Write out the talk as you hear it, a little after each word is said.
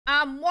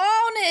I'm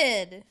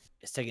wanted.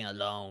 It's taking a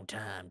long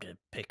time to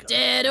pick up.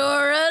 Dead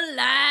or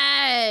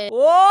alive.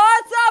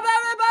 What's up,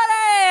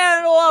 everybody?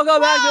 And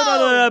welcome back to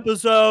another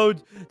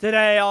episode.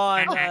 Today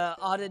on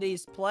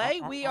Oddities Play,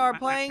 we are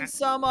playing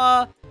some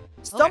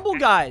Stumble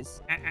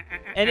Guys.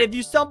 And if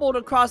you stumbled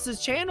across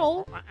this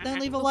channel, then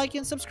leave a like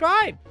and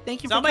subscribe.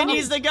 Thank you for coming. Somebody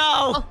needs to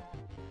go.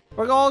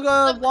 We're all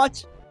gonna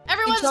watch.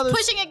 Everyone's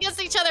pushing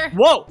against each other.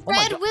 Whoa!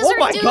 Red wizard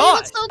dude, you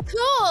look so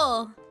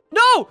cool.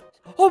 No!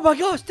 Oh my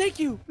gosh! Thank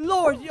you,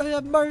 Lord. You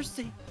have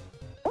mercy.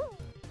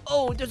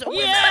 Oh, there's a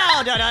wizard.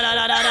 Yeah!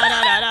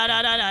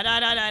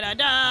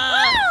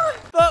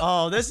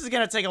 Oh, this is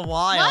gonna take a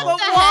while. What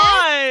But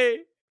why?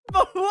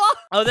 But why?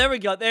 Oh, there we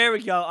go. There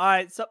we go. All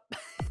right. So,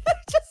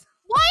 just.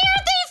 Why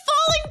are they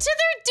falling to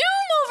their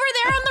doom over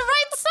there on the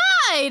right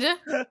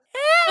side?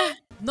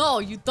 No,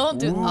 you don't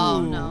do. Ooh,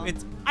 Oh no.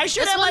 I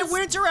should have my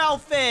winter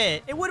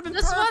outfit. It would have been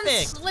This one's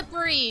perfect.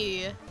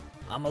 slippery.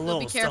 I'm a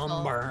little be careful.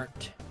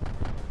 sunburnt.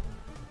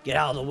 Get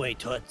out of the way,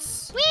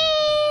 Toots. Whee!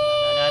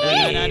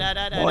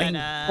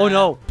 Boing. Oh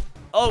no.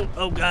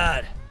 Oh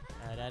God.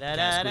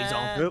 Gotta squeeze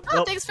on through.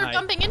 Oh, thanks for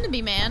bumping into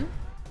me, man.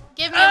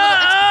 Give me a little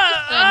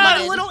extra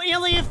My little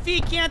alien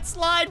feet can't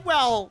slide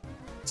well.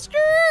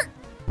 Skirt.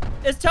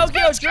 It's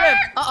Tokyo Drift.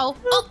 Uh-oh.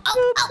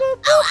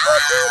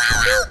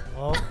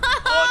 Oh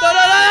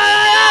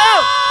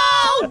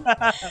no.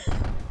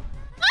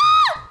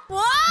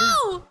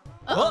 Whoa!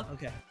 Oh,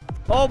 Okay.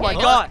 Oh my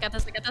Okay, God. I got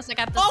this. Oh,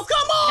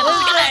 come on! I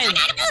got it.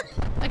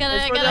 I can't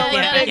lose this.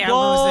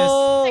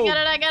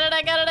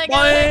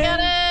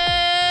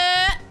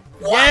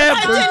 Yeah,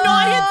 I did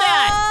not hit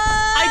that!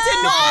 I did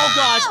not. Oh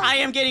gosh, I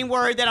am getting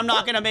worried that I'm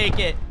not gonna make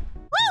it.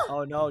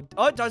 Oh no.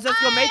 Oh, Darzeth's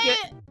gonna make it.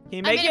 Can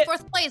you make I made it?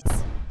 4th place.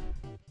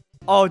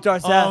 Oh,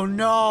 Darzeth. Oh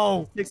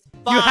no. You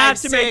 5, have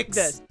to make 6.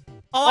 this.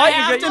 Oh, I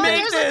have you're to good.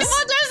 make Come on, this.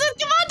 Darzeth,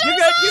 come on, You're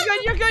Darzeth.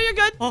 good. You're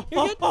good. Oh,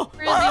 You're good. oh,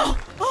 Where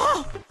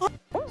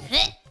is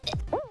he?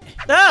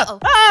 Ah!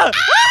 Ah!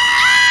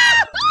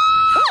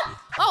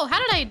 Oh, how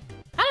did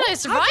I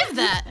survive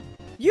that?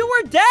 You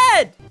were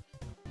dead.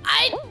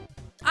 I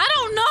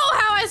don't know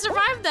how I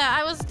survived that.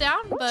 I was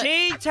down, but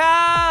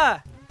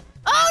Cheetah.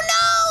 oh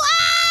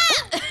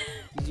no! Ah!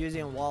 He's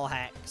using wall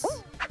hacks.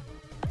 I'm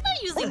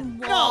not using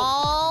No.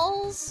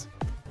 walls.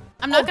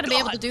 I'm not gonna be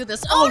able to do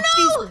this. Oh,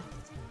 Oh, no!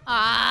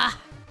 Ah!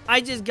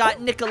 I just got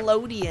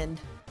Nickelodeon.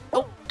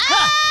 Oh.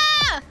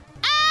 Ah!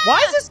 Why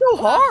is this so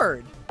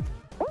hard?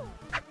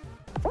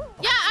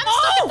 Yeah, I'm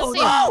stuck at the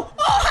same. Oh!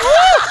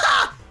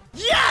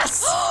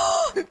 Yes!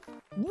 What?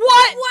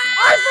 Wow!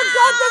 I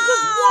forgot this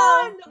was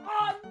one.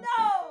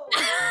 Oh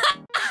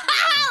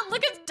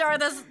Look at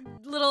Darzeth's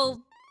little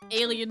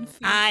alien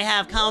feet. I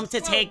have come to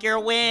take your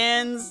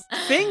wins. no.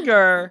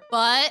 Finger.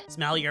 But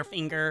Smell your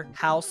finger.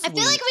 How I sweet.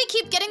 feel like we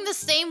keep getting the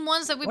same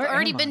ones that we've Where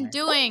already am been I?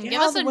 doing. Get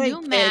Give out us of a the way, new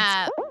kids.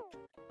 map.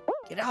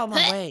 Get out of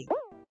my way,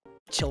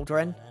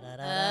 children.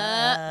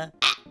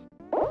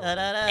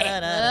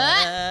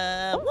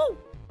 Woo.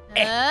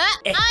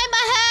 I'm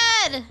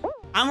ahead.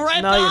 I'm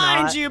right No, you're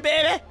behind not. you,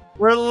 baby.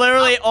 We're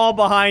literally all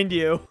behind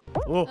you.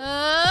 Oh.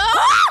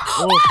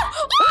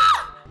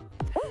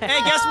 Hey,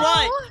 guess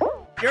what?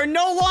 You're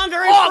no longer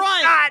in Oh,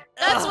 front. God.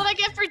 That's Ugh. what I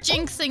get for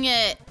jinxing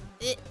it.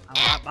 I'm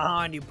right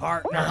behind you,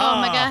 partner. Oh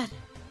my god.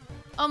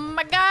 Oh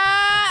my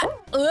god.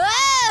 Whoa.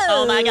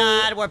 Oh my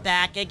god, we're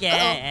back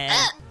again.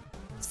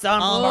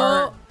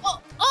 Sunburn.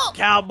 Oh.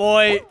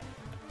 Cowboy.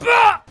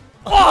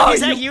 Oh, is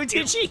that you,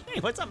 Digi? Hey,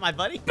 what's up, my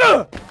buddy?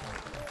 Oh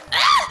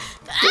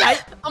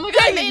my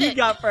god, I made You it.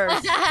 got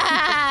first.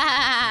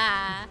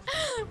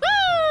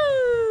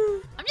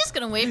 Woo. I'm just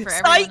gonna wait for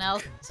Psych. everyone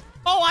else.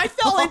 Oh, I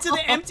fell into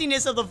the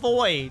emptiness of the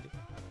void.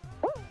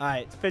 All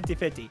right, it's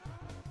 50-50.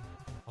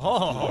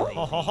 Oh,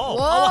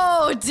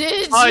 Whoa,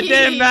 Digi. Oh, it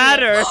didn't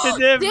matter. It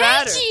didn't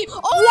matter. Digi.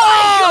 Oh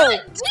Whoa. my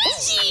god,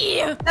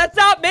 Digi. That's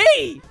not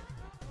me.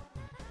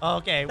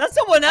 okay. That's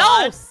someone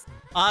else.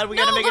 We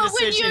gotta make a but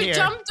when decision you here.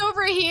 jumped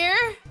over here.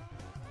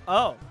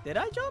 Oh, did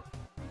I jump?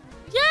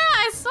 Yeah,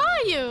 I saw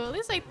you. At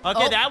least I. Okay,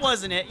 oh. that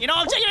wasn't it. You know,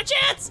 I'm taking a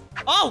chance.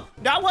 Oh,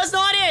 that was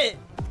not it.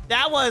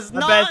 That was I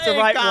not bet it's the it,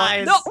 right guys.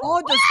 one. No,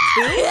 oh, just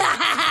two?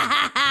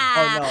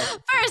 Oh, no.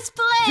 First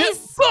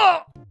place.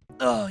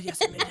 Oh,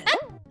 yes, I made it.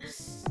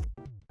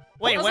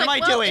 Wait, I was what am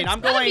like, I well, doing? it's I'm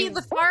gonna going. be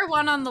the far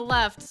one on the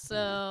left,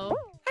 so.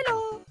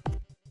 Hello.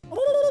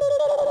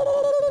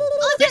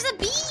 Oh, there's a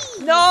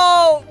bee.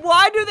 No,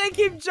 why do they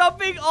keep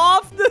jumping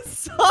off the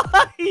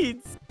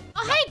sides?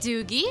 Oh, hey,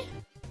 Doogie.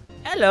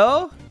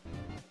 Hello.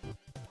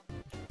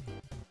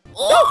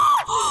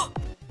 Oh!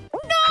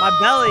 My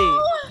belly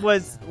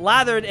was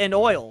lathered in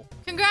oil.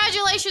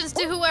 Congratulations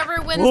to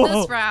whoever wins Whoa.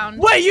 this round.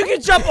 Wait, you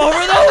can jump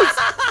over those?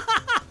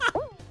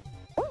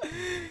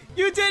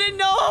 You didn't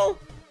know?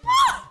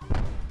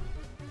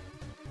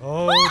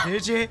 Oh,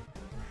 did you?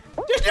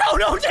 No,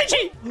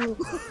 Digi! Wait,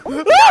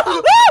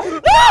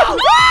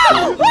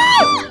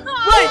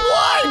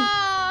 what?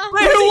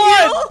 Wait, who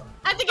won?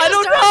 I think I it was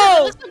don't Darzeth.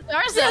 know. It was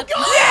Darzeth.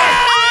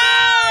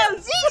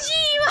 Yes!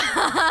 Digi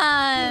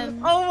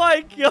won! Oh my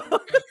god.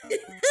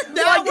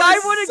 That Like, I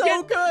was would've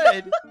so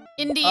good.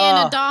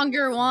 Indiana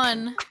Donger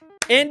won.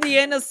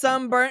 Indiana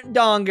sunburnt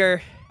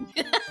donger.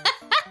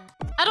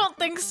 I don't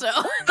think so.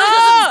 Ah!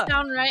 That doesn't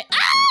sound right.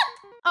 Ah!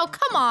 Oh,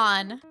 come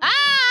on. Ah!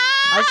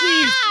 I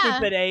see you,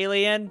 stupid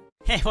alien.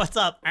 Hey, what's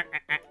up? What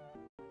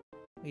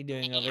are you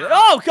doing over there?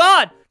 Oh,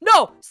 God!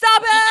 No!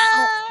 Stop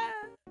it!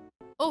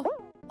 Oh.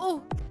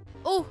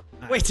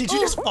 Wait, did you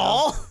just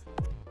fall?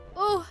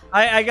 Oh.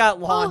 I got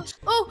launched.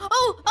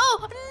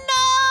 Oh,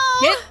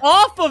 no! Get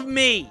off of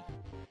me!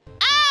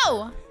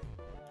 Ow!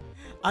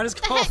 I'll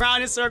just go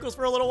around in circles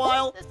for a little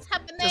while. What's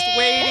happening? Just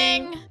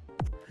waiting.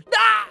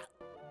 Ah!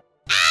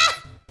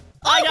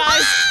 Hi,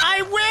 guys!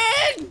 I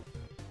win!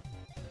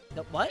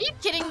 No, what? Are you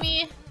kidding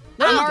me?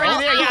 No, I'm you already Been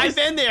there, yeah, out. I've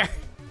been there.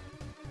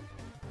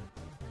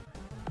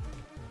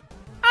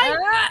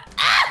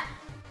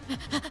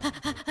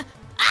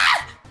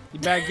 You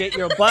better get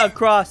your butt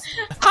across.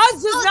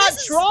 How's this not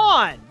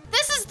Tron?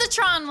 This is the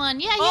Tron one.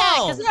 Yeah,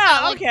 Oh, because it's yeah,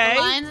 got, like, okay. the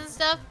lines and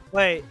stuff.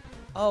 Wait.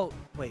 Oh,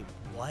 wait.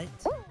 What?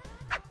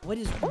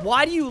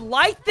 Why do you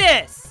like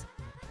this?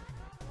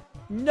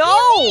 No!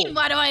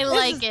 Why do I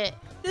like it?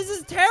 This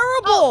is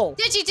terrible. Oh,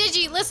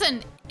 Digi,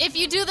 listen. If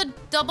you do the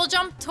double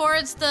jump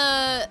towards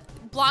the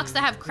blocks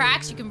that have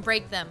cracks, you can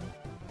break them.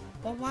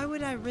 Well, why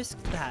would I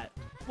risk that?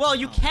 Well,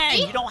 you can.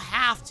 Hey? You don't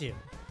have to.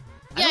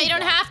 Yeah, you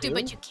don't have to, to.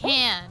 but you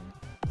can.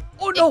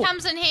 Oh, no. It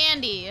comes in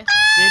handy.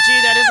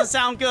 Digi, that doesn't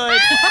sound good.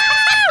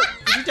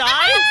 Did you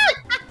die?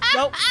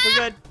 Nope, we're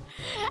good.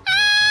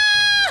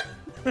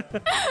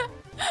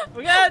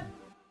 We're good.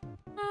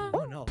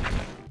 Oh, no.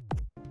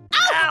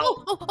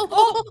 Ow!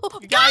 Oh,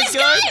 You guys good?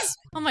 guys!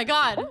 Oh my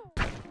god.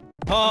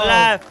 Oh.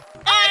 Left.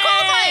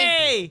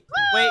 Hey!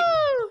 Wait,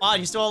 Odd,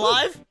 you still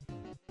alive?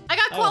 I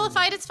got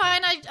qualified. It's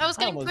fine. I was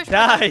getting almost pushed.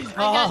 died. back.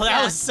 Oh, that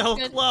yeah, was so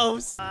good.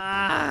 close.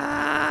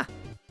 Ah.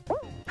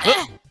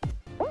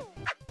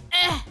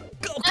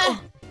 Go.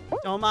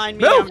 Don't mind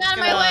me. Move. I'm Get just out of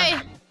my gonna- way.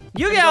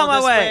 You gonna get go out of my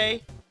this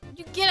way.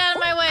 You get out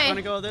of my way. I'm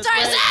gonna go this way.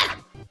 Darzeth!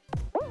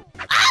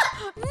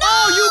 Ah! No!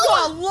 Oh, you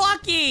got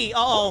lucky.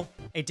 Uh-oh.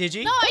 Hey,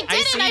 Digi? No, I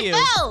didn't. see I you.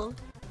 fell.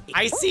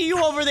 I see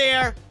you over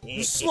there.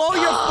 You slow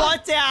your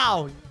butt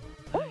down.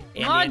 Come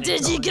on,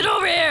 Digi, get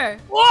over here.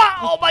 Whoa,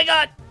 oh my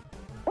god.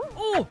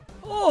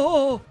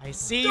 Oh. I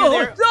see you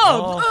there.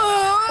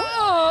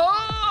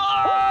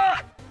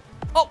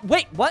 Oh,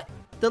 wait, what?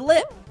 The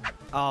lip.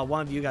 Oh,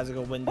 one of you guys are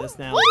gonna win this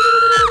now. Oh,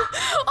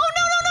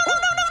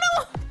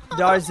 no.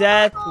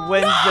 Darzeth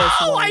wins this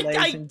Oh, one,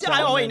 ladies and oh,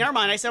 gentlemen. wait, never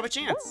mind. I still have a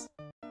chance.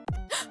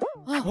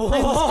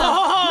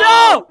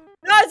 No!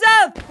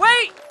 Darzeth,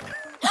 wait!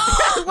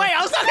 Wait,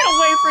 I was not gonna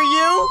wait for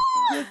you.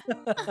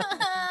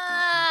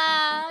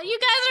 You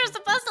guys are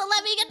supposed to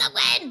let me get the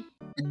win.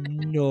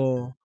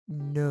 No.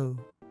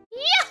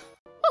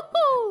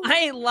 Yahoo!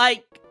 I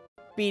like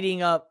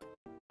beating up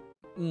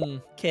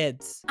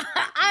kids.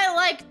 I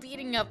like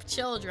beating up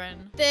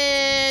children.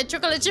 The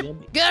chocolate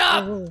chip, get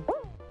up!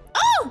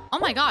 Oh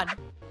my god.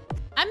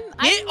 Get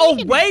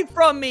making away it.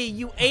 from me,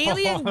 you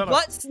alien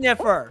butt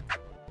sniffer.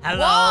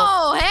 Hello.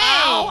 Whoa,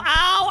 hey!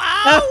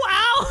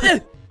 Ow.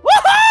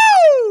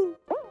 Woohoo!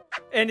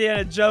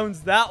 Indiana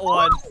Jones, that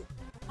one.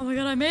 Oh my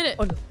god, I made it.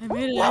 Oh, no. I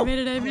made it. Whoa.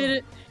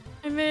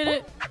 I made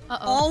it.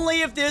 Uh-oh.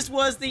 Only if this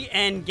was the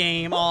end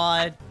game,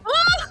 Odd.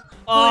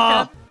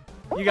 Oh,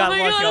 you got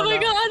lucky Oh on my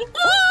that. god.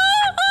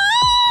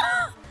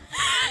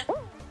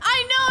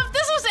 I know if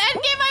this was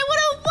endgame, I would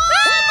have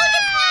won. Look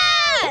at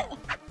that.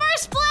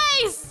 First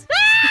place.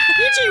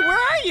 Digi, where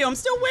are you? I'm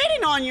still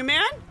waiting on you,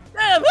 man.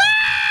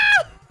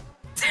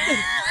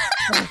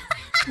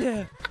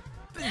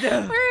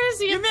 Where is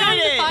he? You I'm made trying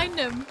it. to find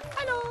him.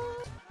 Hello.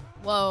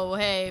 Whoa,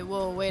 hey,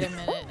 whoa, wait a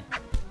minute.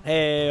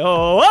 Hey,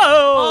 oh,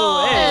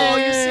 Oh, hey. are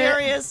you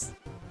serious?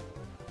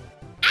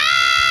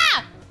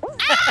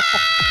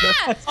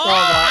 That's Oh, all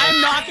right.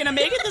 I'm not gonna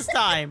make it this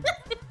time.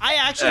 I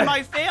actually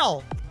might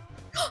fail.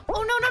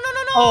 Oh, no.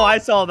 Oh, I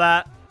saw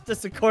that.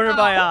 Just the corner of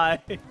my eye.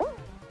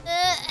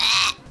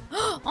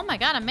 Oh my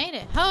god, I made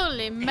it.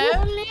 Holy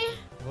moly.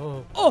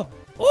 Oh.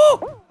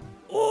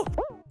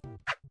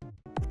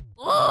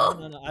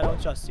 No, I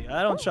don't trust you.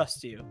 I don't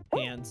trust you.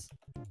 Hands.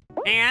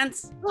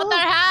 Hands. With our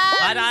hands.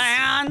 What are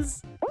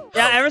hands?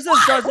 Yeah, ever since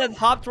Darzeth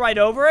hopped right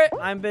over it,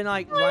 I've been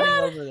like running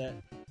over it.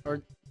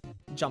 Or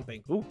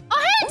jumping. Ooh.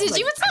 Oh, hey,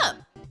 Digi, what's up?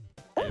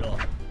 Oh, no.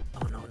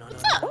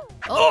 What's up?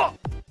 Oh.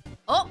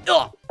 Okay,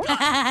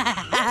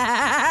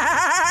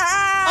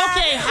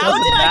 how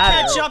Doesn't did I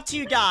matter. catch up to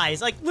you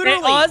guys? Like,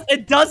 literally.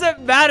 It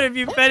doesn't matter if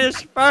you finish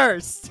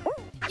first.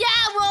 Yeah,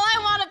 well, I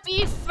want to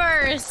be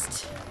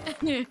first.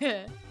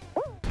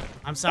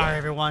 I'm sorry,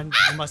 everyone.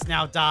 You must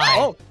now die.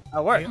 Oh,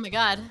 that worked. Oh my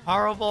god.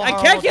 Horrible. I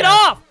can't get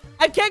off.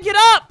 I can't get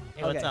up.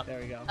 Hey, what's Okay, up? there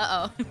we go.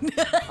 Uh-oh.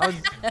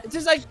 It's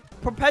just like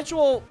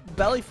perpetual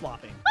belly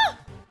flopping.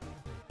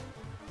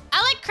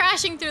 I like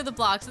crashing through the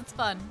blocks. It's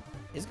fun.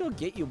 It's gonna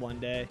get you one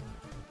day.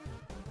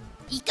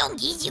 He's gonna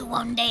get you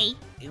one day.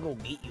 It's gonna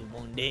get you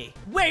one day.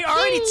 Wait,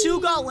 already 2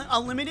 got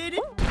eliminated?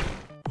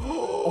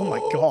 Oh my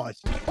gosh.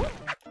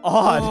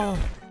 Odd. Oh.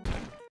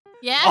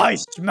 Yeah? I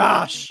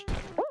smash.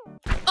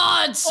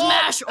 Odd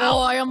smash! Oh,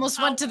 I almost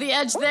went to the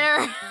edge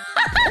there.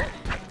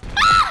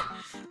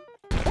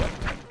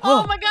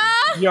 Oh my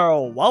god!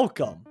 You're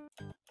welcome.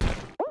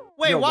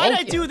 Wait, You're why did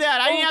I welcome. do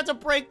that? I didn't have to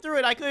break through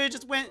it. I could have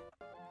just went.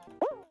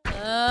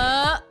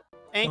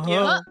 Thank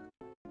you.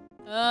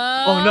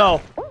 Oh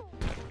no.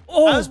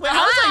 Oh. I was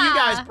letting you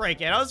guys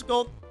break it. I was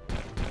cool.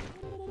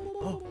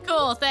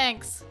 Cool,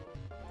 thanks.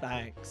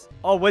 Thanks.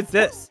 Oh, what's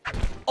this?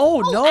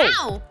 Oh no.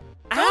 Ow!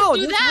 Ow, Don't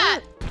do this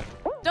that!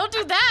 Don't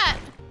do that!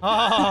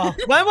 Oh.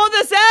 When will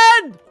this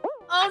end?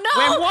 Oh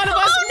no! When one of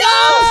us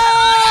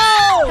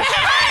No!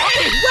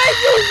 Wait,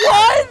 you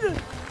won?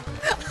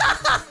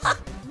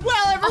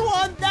 Well,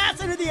 everyone, that's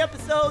the end of the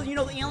episode. You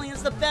know the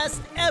alien's the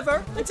best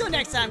ever. Until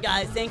next time,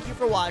 guys, thank you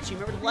for watching.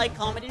 Remember to like,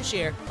 comment, and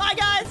share. Bye,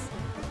 guys!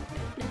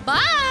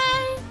 Bye!